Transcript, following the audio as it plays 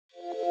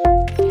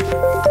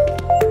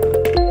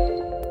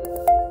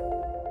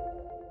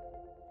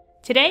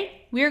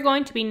Today, we are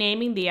going to be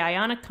naming the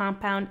ionic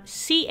compound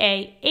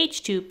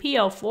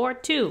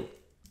CaH2PO4.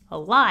 A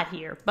lot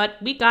here, but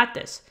we got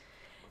this.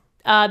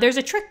 There's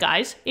a trick,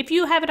 guys. If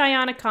you have an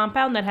ionic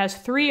compound that has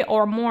 3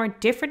 or more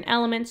different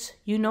elements,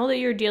 you know that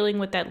you're dealing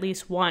with at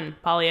least one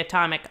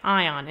polyatomic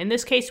ion. In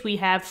this case, we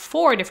have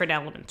 4 different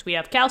elements. We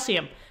have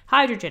calcium,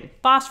 hydrogen,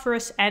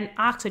 phosphorus, and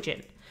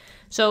oxygen.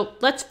 So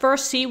let's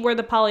first see where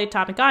the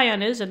polyatomic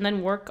ion is and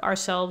then work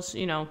ourselves,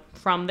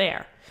 from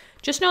there.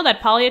 Just know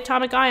that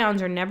polyatomic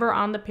ions are never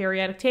on the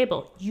periodic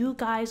table. You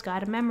guys got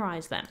to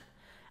memorize them.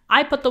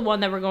 I put the one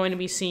that we're going to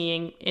be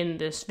seeing in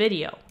this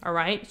video, all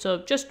right?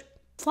 So just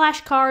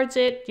flashcards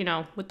it,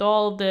 with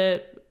all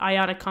the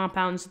ionic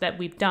compounds that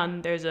we've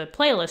done. There's a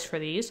playlist for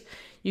these.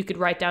 You could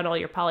write down all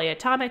your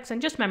polyatomics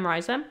and just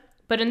memorize them.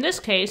 But in this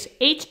case,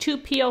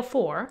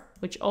 H2PO4,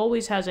 which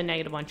always has a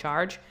 -1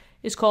 charge,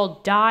 is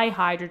called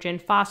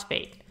dihydrogen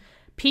phosphate.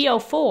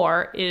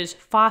 PO4 is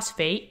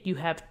phosphate. You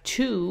have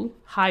 2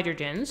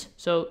 hydrogens.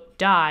 So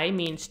di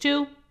means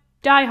 2,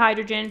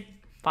 dihydrogen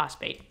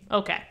phosphate.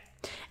 Okay.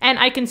 And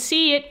I can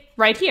see it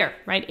right here,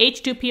 right?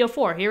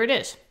 H2PO4, here it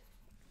is.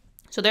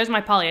 So there's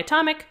my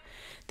polyatomic.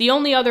 The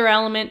only other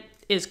element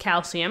is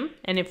calcium.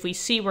 And if we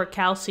see where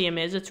calcium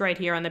is, it's right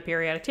here on the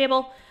periodic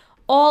table.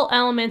 All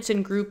elements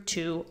in group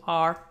 2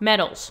 are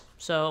metals.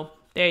 So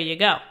there you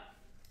go.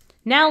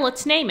 Now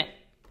let's name it.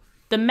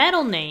 The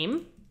metal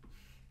name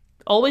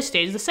always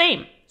stays the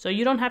same, so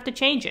you don't have to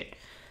change it.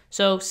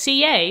 So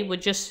Ca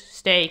would just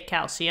stay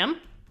calcium.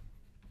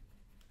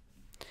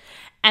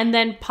 And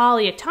then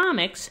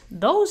polyatomics,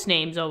 those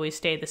names always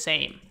stay the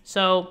same.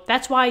 So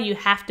that's why you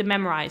have to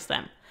memorize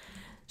them.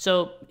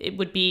 So it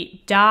would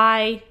be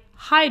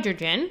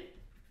dihydrogen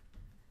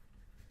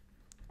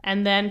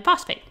and then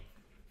phosphate.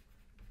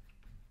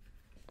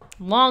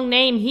 Long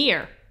name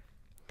here.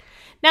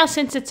 Now,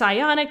 since it's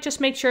ionic, just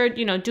make sure,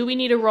 do we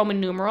need a Roman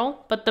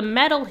numeral? But the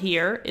metal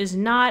here is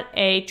not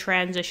a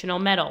transitional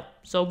metal,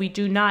 so we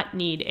do not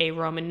need a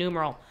Roman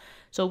numeral.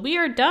 So we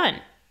are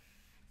done.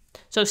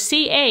 So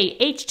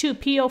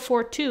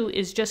CaH2PO4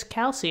 is just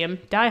calcium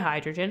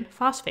dihydrogen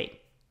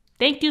phosphate.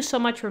 Thank you so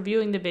much for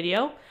viewing the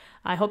video.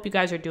 I hope you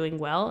guys are doing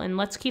well, and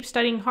let's keep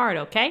studying hard,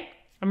 okay?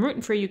 I'm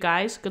rooting for you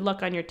guys. Good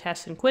luck on your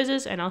tests and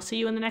quizzes, and I'll see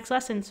you in the next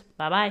lessons.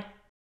 Bye-bye.